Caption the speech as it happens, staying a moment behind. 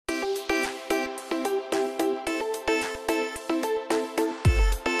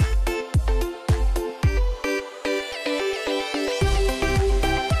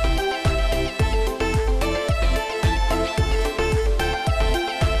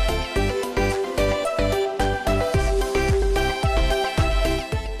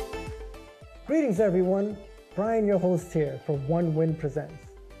Greetings everyone, Brian your host here for One Win Presents.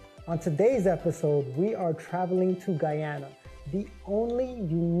 On today's episode, we are traveling to Guyana, the only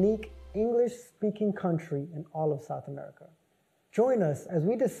unique English-speaking country in all of South America. Join us as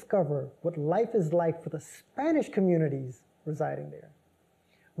we discover what life is like for the Spanish communities residing there.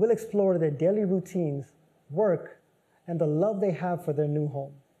 We'll explore their daily routines, work, and the love they have for their new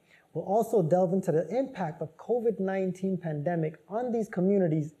home. We'll also delve into the impact of COVID-19 pandemic on these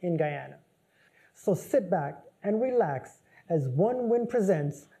communities in Guyana. So sit back and relax as One Win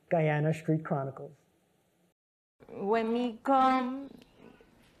presents Guyana Street Chronicles. When me come,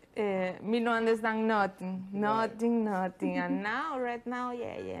 me no understand nothing. And now, right now,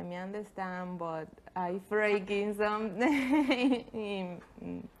 yeah, me understand, but I freaking something.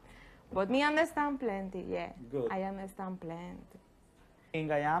 But me understand plenty, yeah. Good. I understand plenty. In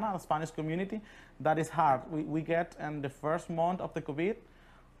Guyana, the Spanish community, that is hard. We get in the first month of the COVID,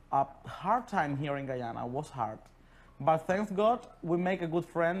 a hard time here in Guyana, was hard. But thanks God, we make a good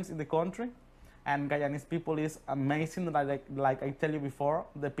friends in the country, and Guyanese people is amazing. Like I tell you before,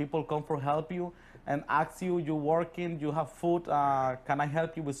 the people come for help you and ask you, you working, you have food, can I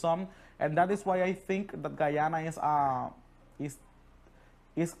help you with some? And that is why I think that Guyana is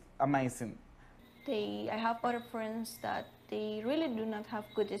amazing. I have other friends that they really do not have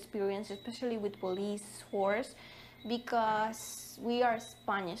good experience, especially with police force, because we are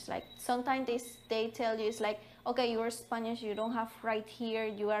Spanish. Like sometimes they tell you, it's like, okay, you're Spanish, you don't have right here,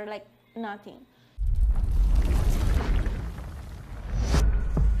 you are like nothing.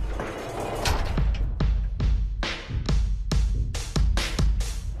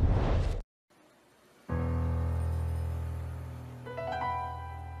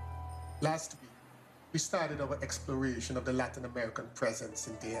 Last week, we started our exploration of the Latin American presence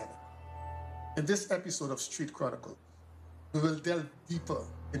in Guyana. In this episode of Street Chronicle, we will delve deeper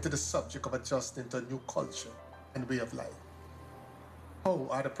into the subject of adjusting to a new culture and way of life. How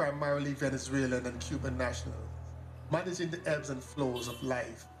are the primarily Venezuelan and Cuban nationals managing the ebbs and flows of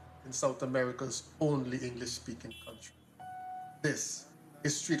life in South America's only English-speaking country? This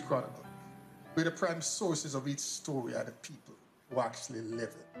is Street Chronicle, where the prime sources of each story are the people who actually live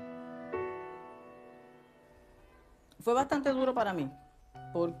it. Fue bastante duro para mí.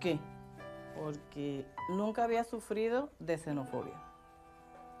 ¿Por qué? Porque nunca había sufrido de xenofobia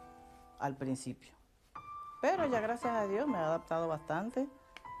al principio. Pero ya gracias a Dios me he adaptado bastante.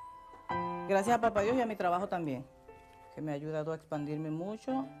 Gracias a Papá Dios y a mi trabajo también, que me ha ayudado a expandirme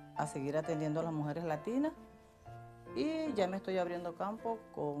mucho, a seguir atendiendo a las mujeres latinas y ya me estoy abriendo campo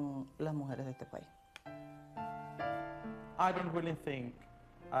con las mujeres de este país. I don't really think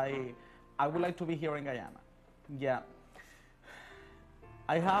I would like to be here in Guyana. Yeah.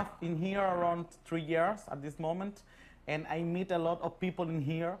 I have in here around 3 years at this moment, and I meet a lot of people in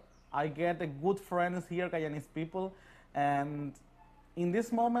here. I get a good friends here, Guyanese people, and in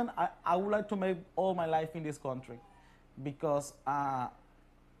this moment, I would like to make all my life in this country, because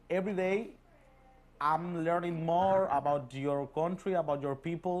every day I'm learning more about your country, about your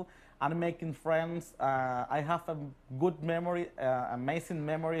people. I'm making friends. I have a good memory, amazing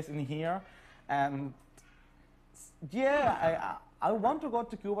memories in here, and yeah, I want to go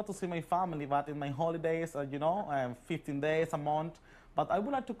to Cuba to see my family, but in my holidays, 15 days, a month, but I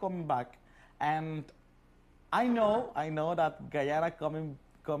would like to come back. And I know that Guyana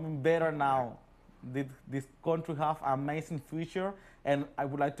coming better now. This country have an amazing future, and I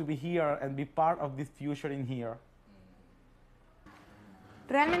would like to be here and be part of this future in here.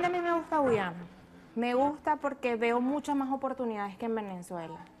 Realmente a mí me gusta Guyana. Me gusta porque veo muchas más oportunidades que en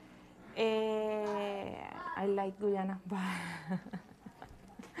Venezuela. I like Guyana.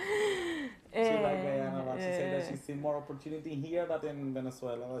 She like Guyana, but she said that she see more opportunity here than in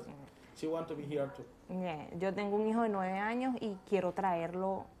Venezuela. But she want to be here too. Yeah. Yo tengo un hijo de 9 años y quiero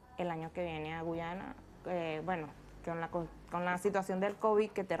traerlo el año que viene a Guyana. Bueno, con la situación del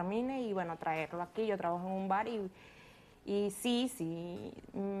COVID que termine y bueno, traerlo aquí. Yo trabajo en un bar y sí,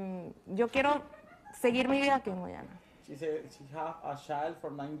 yo quiero seguir mi vida aquí en Guyana. She said she have a child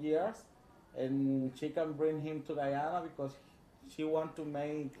for 9 years, and she can bring him to Guyana because she want to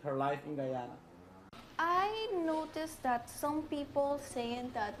make her life in Guyana. I noticed that some people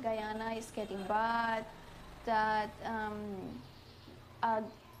saying that Guyana is getting bad, that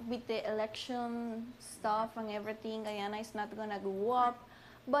with the election stuff and everything, Guyana is not gonna go up.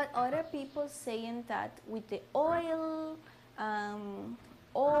 But other people saying that with the oil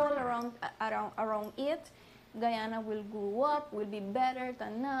all around it, Guyana will go up, will be better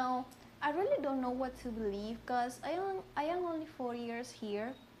than now. I really don't know what to believe because I am only 4 years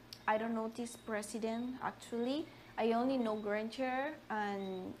here. I don't know this president actually. I only know Granger,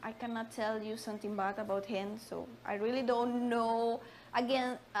 and I cannot tell you something bad about him. So I really don't know.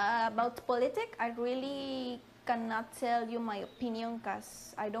 Again, about politics, I really cannot tell you my opinion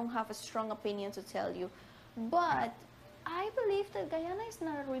because I don't have a strong opinion to tell you. But I believe that Guyana is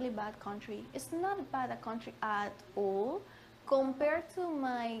not a really bad country. It's not a bad country at all. Compared to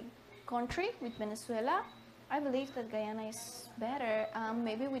my country with Venezuela, I believe that Guyana is better.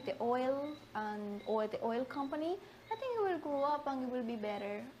 Maybe with the oil or the oil company, I think it will grow up and it will be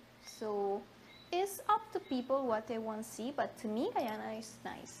better. So it's up to people what they want to see, but to me, Guyana is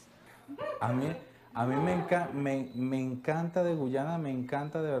nice. A mí, me encanta de Guyana, me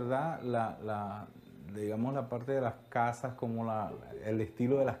encanta de verdad digamos la parte de las casas, como el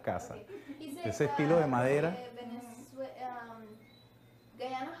estilo de las casas. Ese estilo de madera.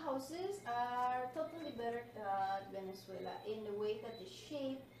 Guyana houses are totally better than Venezuela in the way that the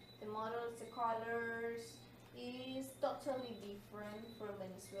shape, the models, the colors is totally different from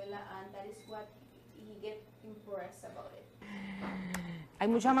Venezuela, and that is what he get impressed about it. Hay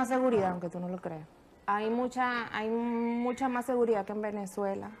mucha más seguridad, aunque tú no lo creas. Hay mucha más seguridad que en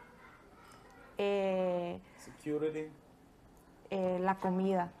Venezuela. Security, La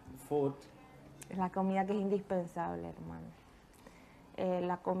comida. food. La comida que es indispensable, hermano.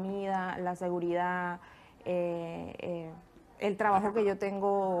 La comida, la seguridad, el trabajo que yo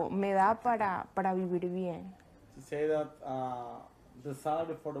tengo me da para vivir bien. She said that the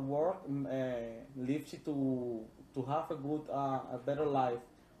salary for the work leaves you to have a better life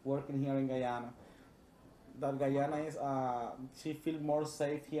working here in Guyana. That Guyana is, she feels more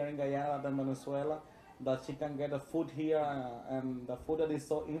safe here in Guyana than Venezuela. That she can get the food here, and the food that is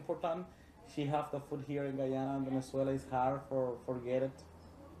so important. She have the food here in Guyana, and Venezuela is hard for get it.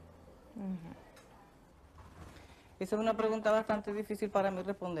 Esa es una pregunta bastante difícil para mí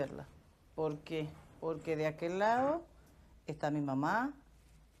responderla. ¿Por qué? Porque de aquel lado está mi mamá,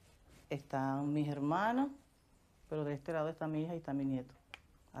 están mis hermanos, pero de este lado está mi hija y está mi nieto.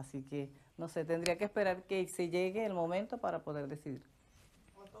 Así que, no sé, tendría que esperar que se llegue el momento para poder decidir.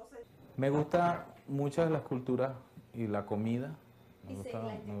 Me gusta muchas de las culturas y la comida. Me gusta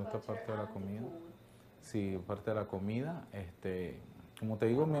parte de la comida. Sí, parte de la comida. Como te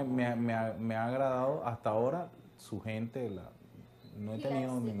digo, me ha agradado hasta ahora su gente. No he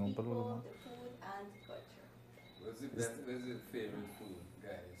tenido ningún problema. What's your favorite food,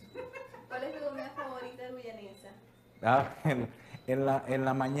 guys? ¿Cuál es tu comida favorita guyanesa? En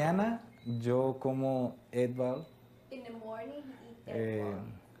la mañana yo como Edval. In the morning, he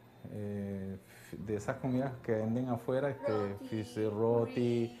eat De esas comidas que venden afuera, fish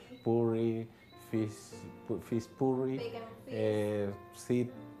roti, puri, fish puri, bacon fish.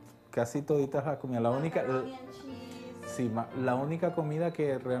 sí, casi toditas las comidas. La única, macaroni and cheese. sí, la única comida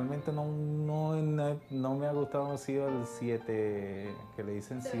que realmente no me ha gustado ha sido el 7, que le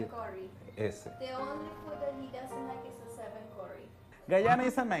dicen 7. Curry. Ese. The only food that he doesn't like is the 7 curry. Guyana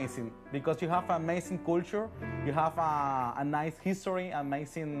is amazing because you have amazing culture, you have a nice history,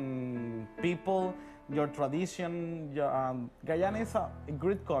 amazing people, your tradition. Guyana is a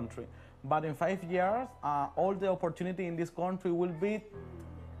great country, but in 5 years, all the opportunity in this country will be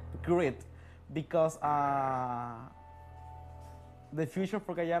great because the future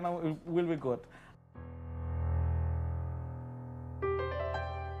for Guyana will be good.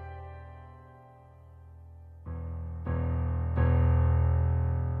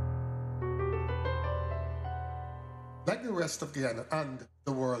 Like the rest of Guyana and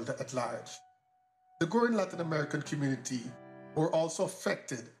the world at large, the growing Latin American community were also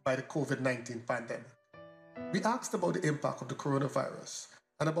affected by the COVID-19 pandemic. We asked about the impact of the coronavirus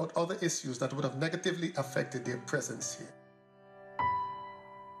and about other issues that would have negatively affected their presence here.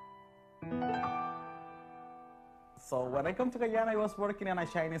 So when I come to Guyana, I was working in a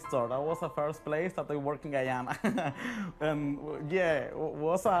Chinese store. That was the first place that I worked in Guyana. And yeah, it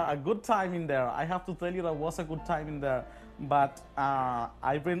was a good time in there. I have to tell you that was a good time in there. But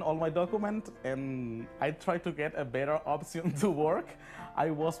I bring all my documents and I try to get a better option to work. I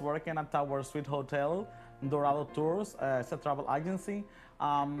was working at Tower Suite Hotel, Dorado Tours, it's a travel agency.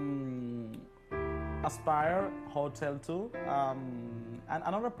 Aspire Hotel too, and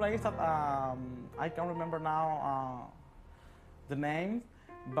another place that I can't remember now the name,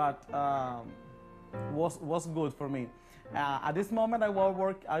 but was good for me. At this moment, I'm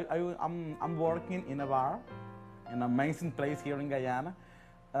working in a bar, an amazing place here in Guyana.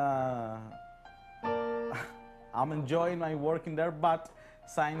 I'm enjoying my work in there, but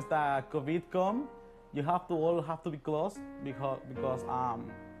since the COVID come, all have to be closed because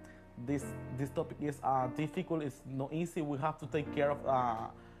this topic is difficult. It's not easy. We have to take care of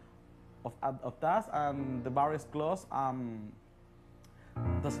of that, and the bar is closed,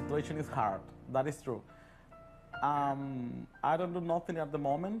 the situation is hard. That is true. I don't do nothing at the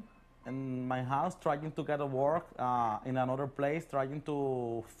moment in my house, trying to get a work in another place, trying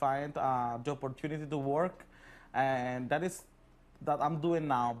to find the opportunity to work, and that is that I'm doing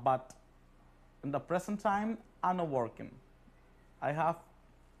now. But in the present time, I'm not working. I have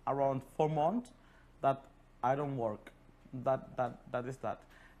around 4 months that I don't work. That is that.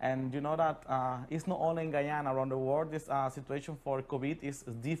 And you know that it's not only in Guyana, around the world, this situation for COVID is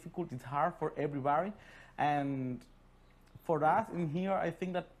difficult, it's hard for everybody. And for us in here, I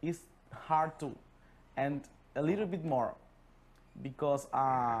think that it's hard too, and a little bit more, because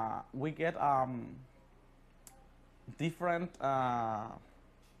we get different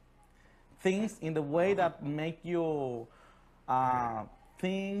things in the way that make you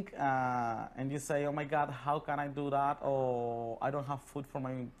think, and you say, oh my God, how can I do that? Or I don't have food for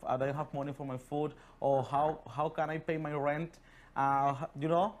I don't have money for my food, or how can I pay my rent? You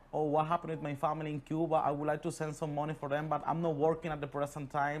know, or what happened with my family in Cuba? I would like to send some money for them, but I'm not working at the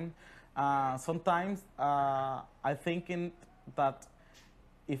present time. Sometimes I'm thinking that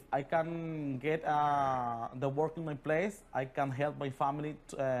if I can get the work in my place, I can help my family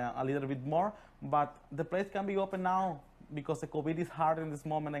a little bit more. But the place can be open now because the COVID is hard in this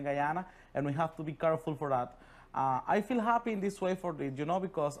moment in Guyana, and we have to be careful for that. I feel happy in this way for it, you know,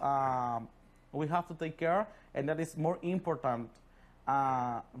 because we have to take care, and that is more important.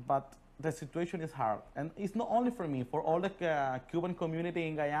 But the situation is hard, and it's not only for me, for all the Cuban community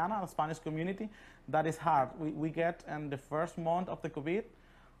in Guyana, the Spanish community, that is hard. We get in the first month of the COVID,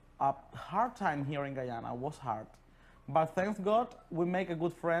 a hard time here in Guyana, was hard. But thanks God, we make a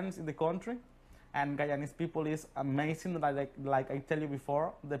good friends in the country, and Guyanese people is amazing. Like I tell you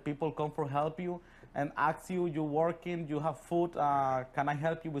before, the people come for help you and ask you, you're working, you have food, can I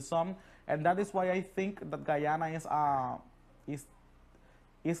help you with some? And that is why I think that Guyana is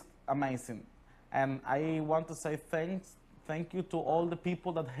amazing. And I want to say thank you to all the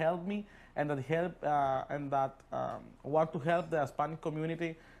people that help me and that help and that want to help the Hispanic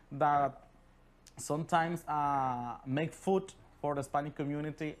community, that sometimes make food for the Hispanic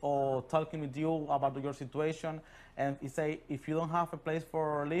community, or talking with you about your situation, and you say, if you don't have a place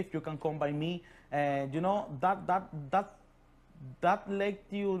for live, you can come by me. And you know, that let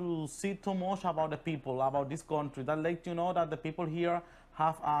you see too much about the people, about this country. That let you know that the people here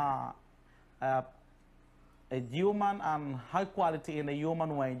have a human and high quality in a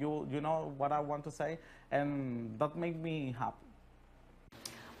human way. You know what I want to say, and that makes me happy.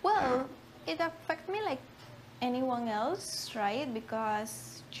 Well, it affects me like anyone else, right?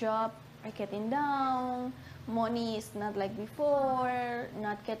 Because jobs are getting down, money is not like before,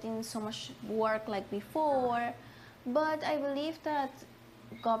 not getting so much work like before. But I believe that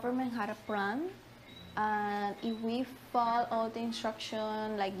government had a plan, and if we follow all the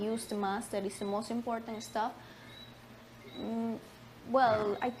instruction, like use the mask, that is the most important stuff,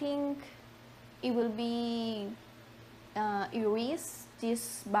 well, I think it will be erase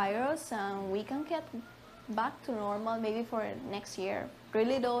this virus, and we can get back to normal maybe for next year.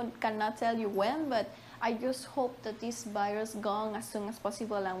 Really cannot tell you when, but I just hope that this virus gone as soon as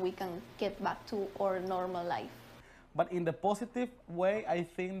possible and we can get back to our normal life. But in the positive way, I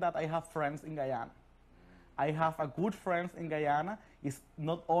think that I have friends in Guyana. I have a good friends in Guyana. It's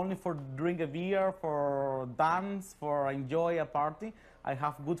not only for drink a beer, for dance, for enjoy a party. I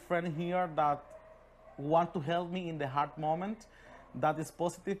have good friends here that want to help me in the hard moment. That is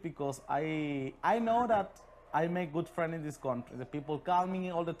positive, because I know that I make good friends in this country. The people call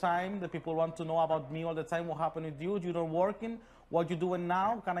me all the time. The people want to know about me all the time. What happened with you? You're not working. What you doing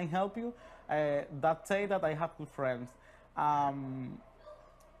now? Can I help you? That say that I have good friends.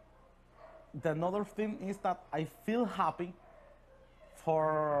 The another thing is that I feel happy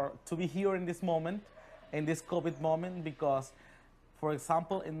to be here in this moment, in this COVID moment, because, for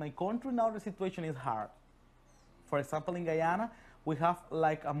example, in my country now the situation is hard. For example, in Guyana, we have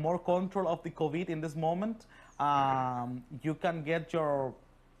like a more control of the COVID in this moment. You can get your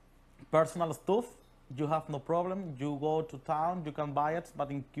personal stuff. You have no problem. You go to town, you can buy it.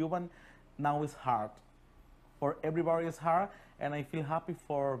 But in Cuba, now it's hard. For everybody it's hard, and I feel happy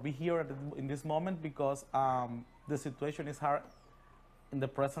for be here in this moment, because the situation is hard in the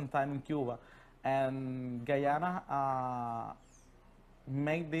present time in Cuba. And Guyana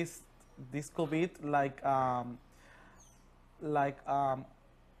make this COVID like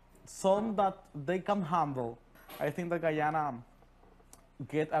some that they can handle. I think that Guyana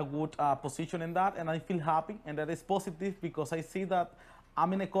get a good position in that, and I feel happy, and that is positive, because I see that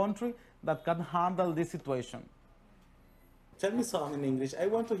I'm in a country that can handle this situation. Tell me some in English. I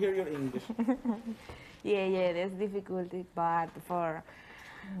want to hear your English. Yeah, there's difficulty, but for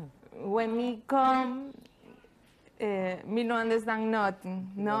when me come, me no understand nothing.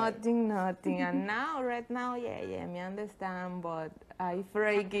 And now, right now, yeah, me understand, but I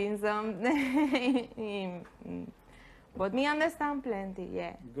freaking something. But me understand plenty,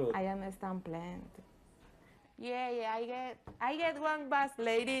 yeah. Good. I understand plenty. Yeah, I get one bus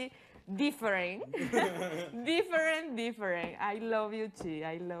lady different. different. I love you,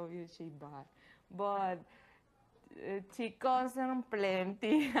 Chi, but she concern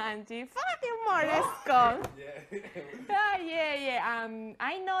plenty and she fucking more comes. Yeah.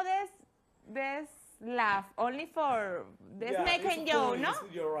 I know this laugh only for this making you, no?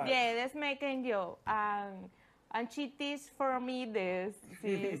 You're right. Yeah, this making you. And she teach for me this.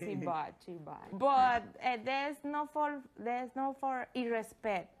 She bad. But there's no for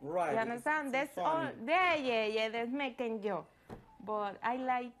irrespect. Right. You understand? That's all. Yeah. That's making you. But I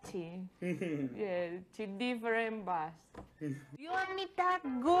like she. Yeah, she different bus. You and me talk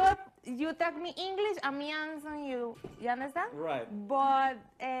good. You talk me English, and me answer you. You understand? Right. But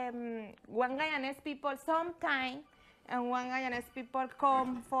one Guyanese people sometimes, and one Guyanese people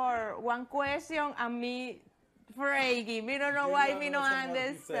come for one question, and me freaky. Me don't know why me no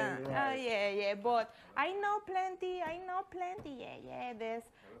understand. Right. Yeah. But I know plenty. Yeah. This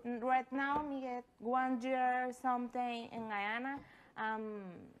right now me get 1 year something in Guyana.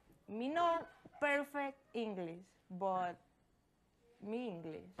 Me know perfect English, but me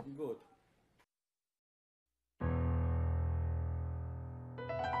English. Good.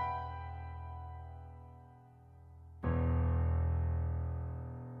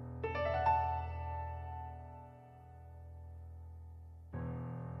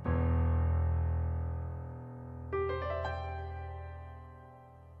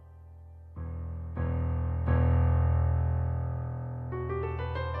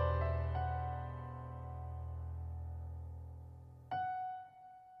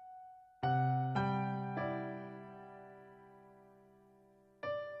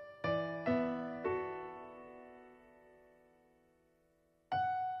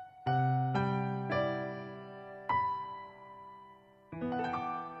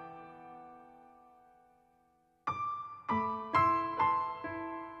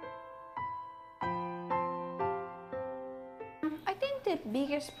 I think the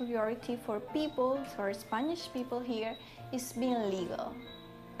biggest priority for Spanish people here is being legal.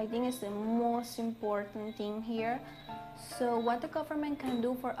 I think it's the most important thing here. So what the government can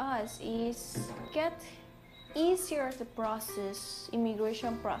do for us is get easier the process,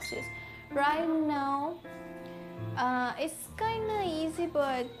 immigration process. Right now, it's kind of easy,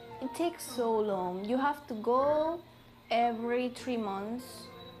 but it takes so long. You have to go every 3 months.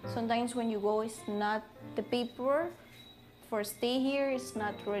 Sometimes when you go, it's not the paper for stay here is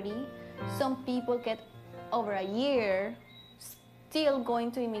not ready. Some people get over a year still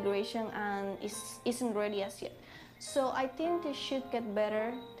going to immigration and isn't ready as yet. So I think they should get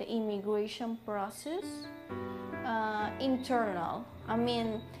better the immigration process, internal. I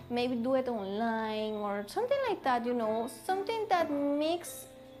mean, maybe do it online or something like that, you know, something that makes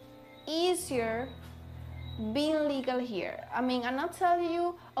easier being legal here. I mean, I'm not telling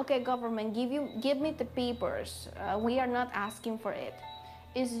you, okay, government, give me the papers. We are not asking for it.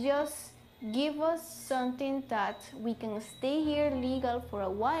 It's just give us something that we can stay here legal for a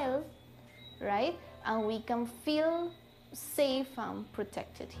while, right? And we can feel safe and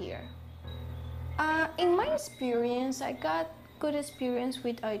protected here. In my experience, I got good experience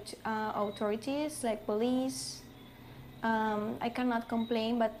with authorities like police. I cannot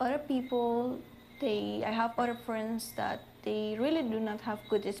complain, but other people, I have other friends that they really do not have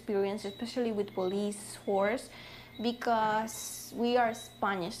good experience, especially with police force, because we are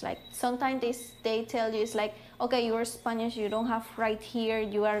Spanish. Like sometimes they tell you it's like, okay, you're Spanish, you don't have right here,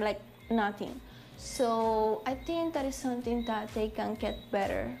 you are like nothing. So I think that is something that they can get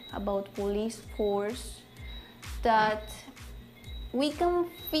better about police force, that we can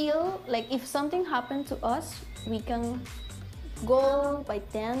feel like if something happened to us, we can go by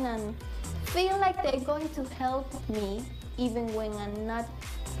them and feel like they're going to help me even when I'm not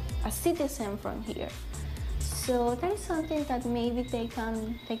a citizen from here. So that is something that maybe they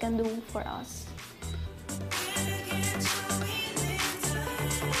can do for us.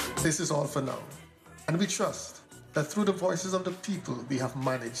 This is all for now, and we trust that through the voices of the people we have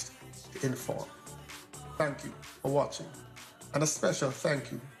managed to inform. Thank you for watching, and a special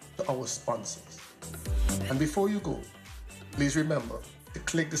thank you to our sponsors. And before you go, please remember to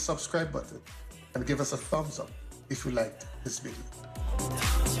click the subscribe button and give us a thumbs up if you liked this video.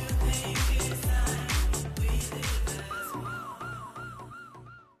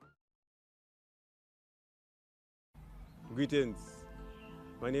 Greetings.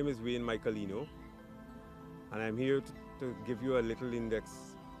 My name is Wayne Michaelino, and I'm here to give you a little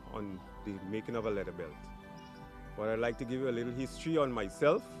index on the making of a leather belt. But I'd like to give you a little history on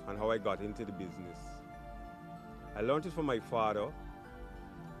myself and how I got into the business. I learned it from my father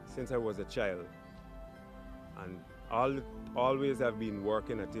since I was a child, and always I've been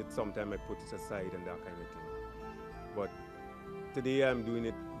working at it. Sometimes I put it aside and that kind of thing. But today I'm doing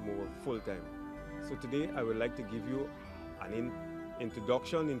it more full-time. So today I would like to give you an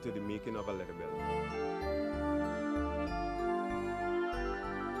introduction into the making of a leather belt.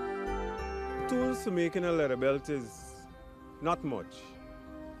 Tools to making a leather belt is not much.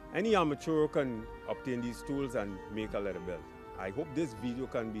 Any amateur can obtain these tools and make a leather belt. I hope this video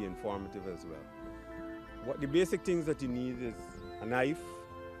can be informative as well. What the basic things that you need is a knife,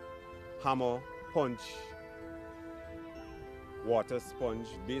 hammer, punch, water sponge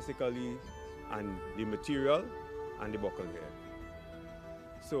basically, and the material and the buckle head.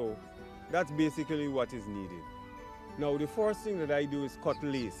 So that's basically what is needed. Now the first thing that I do is cut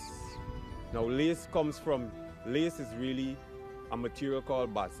lace. Now lace is really a material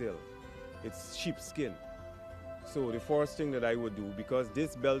called basil. It's sheepskin. So the first thing that I would do, because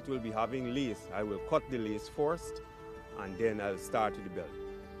this belt will be having lace, I will cut the lace first and then I'll start with the belt.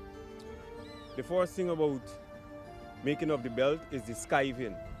 The first thing about making of the belt is the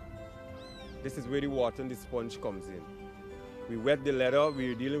skiving. This is where the water and the sponge comes in. We wet the leather,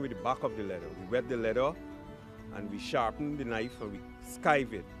 we're dealing with the back of the leather. We wet the leather and we sharpen the knife and we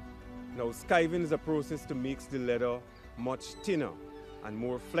skive it. Now skiving is a process to make the leather much thinner and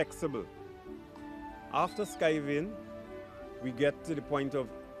more flexible. After skiving, we get to the point of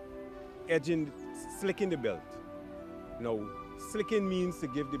slicking the belt. Now slicking means to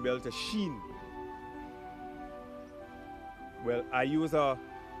give the belt a sheen. Well, I use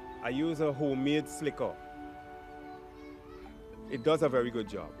a homemade slicker. It does a very good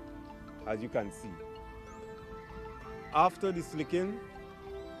job, as you can see. After the slicking,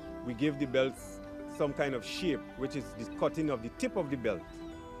 we give the belt some kind of shape, which is the cutting of the tip of the belt.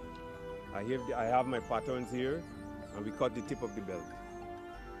 I have my patterns here, and we cut the tip of the belt.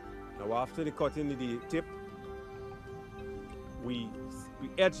 Now after the cutting of the tip, we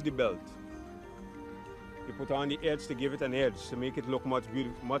edge the belt. You put on the edge to give it an edge, to make it look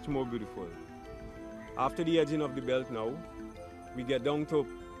much more beautiful. After the edging of the belt now, we get down to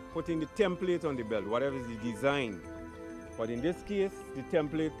putting the template on the belt, whatever is the design. But in this case, the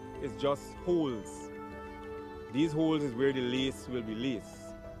template is just holes. These holes is where the lace will be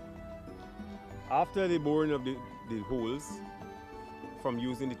laced. After the boring of the holes from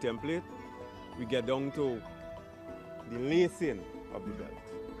using the template, we get down to the lacing of the belt.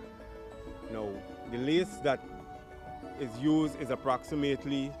 Now, the lace that is used is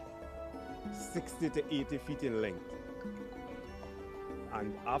approximately 60 to 80 feet in length.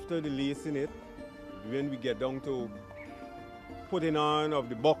 And after the lacing it, when we get down to putting on of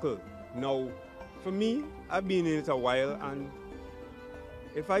the buckle. Now, for me, I've been in it a while, and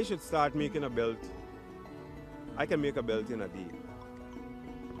if I should start making a belt, I can make a belt in a day.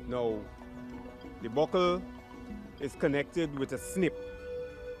 Now, the buckle is connected with a snip.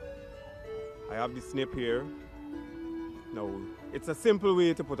 I have the snip here. Now, it's a simple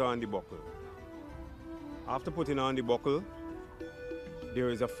way to put on the buckle. After putting on the buckle, there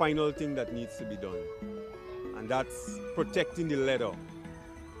is a final thing that needs to be done, and that's protecting the leather.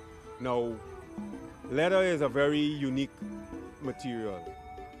 Now, leather is a very unique material,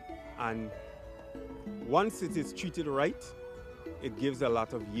 and once it is treated right, it gives a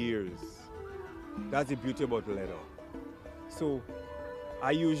lot of years. That's the beauty about leather. So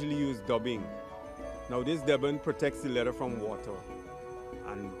I usually use dubbing. Now this dubbing protects the leather from water,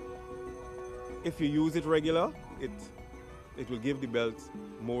 and if you use it regular, it will give the belt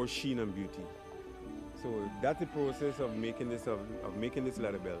more sheen and beauty. So that's the process of making this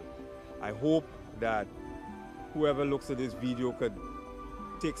leather belt. I hope that whoever looks at this video could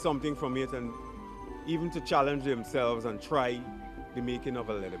take something from it, and even to challenge themselves and try the making of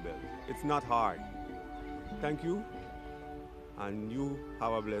a leather belt. It's not hard. Thank you, and you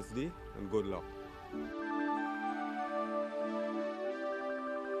have a blessed day and good luck.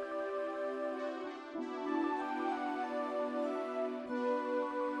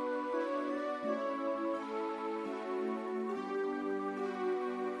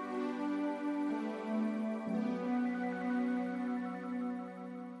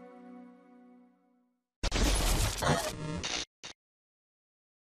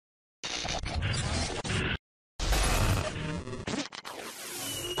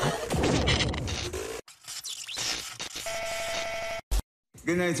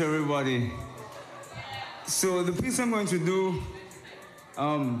 Good night, everybody. So the piece I'm going to do,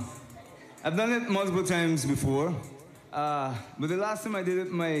 I've done it multiple times before, but the last time I did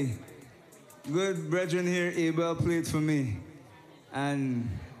it, my good brethren here, Abel, played for me. And,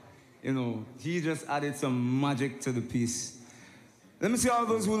 you know, he just added some magic to the piece. Let me see all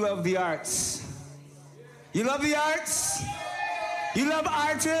those who love the arts. You love the arts? You love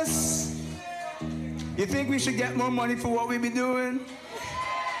artists? You think we should get more money for what we be doing?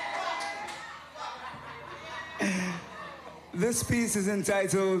 This piece is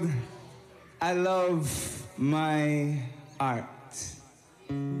entitled, I Love My Art.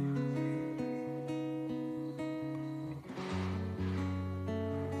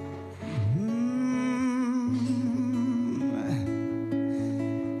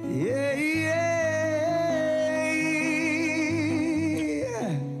 Yeah, yeah.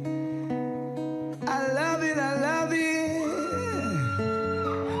 I love it, I love it.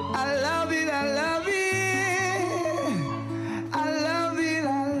 I love it, I love it. I love it,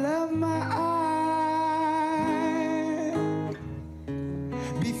 I love my art.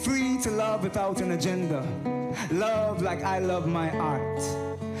 Be free to love without an agenda. Love like I love my art.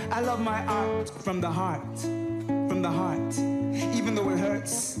 I love my art from the heart. From the heart. Even though it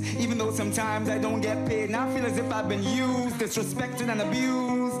hurts, even though sometimes I don't get paid, and I feel as if I've been used, disrespected and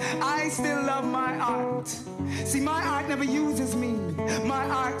abused, I still love my art. See, my art never uses me. My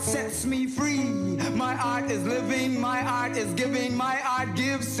art sets me free. My art is living, my art is giving, my art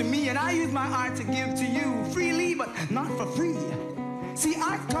gives to me, and I use my art to give to you freely, but not for free. See,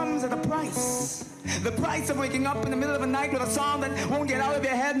 art comes at a price. The price of waking up in the middle of the night with a song that won't get out of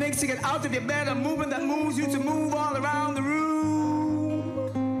your head, makes you get out of your bed, a movement that moves you to move all around the room.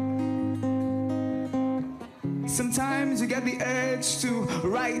 Sometimes you get the urge to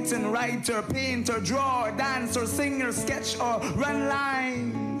write and write or paint or draw or dance or sing or sketch or run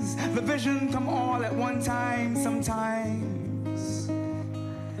lines. The vision come all at one time sometimes.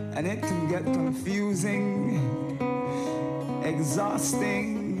 And it can get confusing,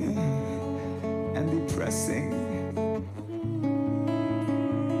 exhausting, and depressing.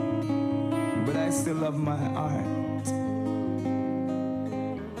 But I still love my art.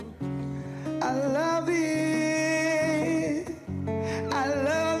 I love it. I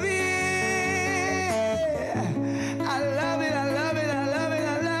love it. I love it. I love it. I love it.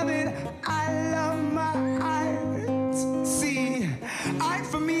 I love it. I love my art. See, art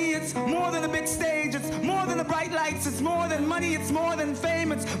for me, it's more than a big stage. It's more than the bright lights. It's more than money. It's more than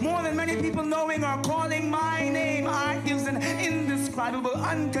fame. It's more than many people knowing or calling my name. Art gives an indescribable,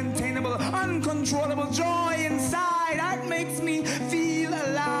 uncontainable, uncontrollable joy inside. Art makes me feel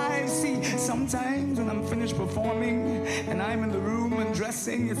alive. See, sometimes when I'm finished performing and I'm in the room and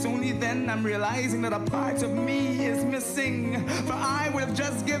dressing, it's only then I'm realizing that a part of me is missing. For I would have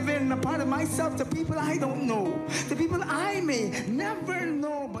just given a part of myself to people I don't know, to people I may never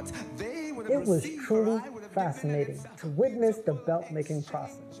know, but they would have. It was truly fascinating to witness the belt making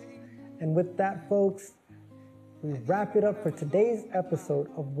process. And with that, folks, we wrap it up for today's episode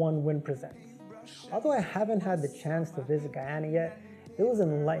of One Win Presents. Although I haven't had the chance to visit Guyana yet, it was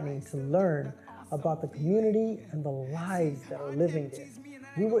enlightening to learn about the community and the lives that are living there.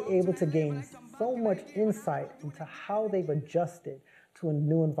 We were able to gain so much insight into how they've adjusted to a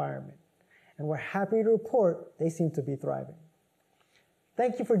new environment. And we're happy to report they seem to be thriving.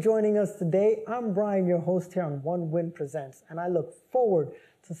 Thank you for joining us today. I'm Brian, your host here on One Win Presents, and I look forward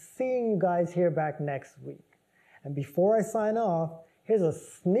to seeing you guys here back next week. And before I sign off, here's a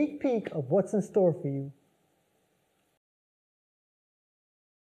sneak peek of what's in store for you.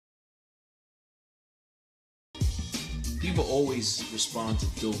 People always respond to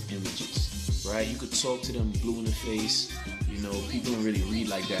dope images, right? You could talk to them blue in the face. You know, people don't really read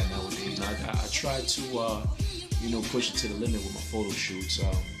like that nowadays. And I try to, push it to the limit with my photo shoots.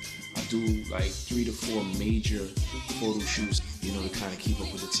 I do like 3 to 4 major photo shoots, to kind of keep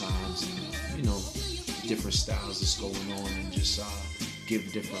up with the times and, different styles that's going on and just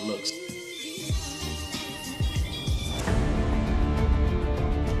give different looks.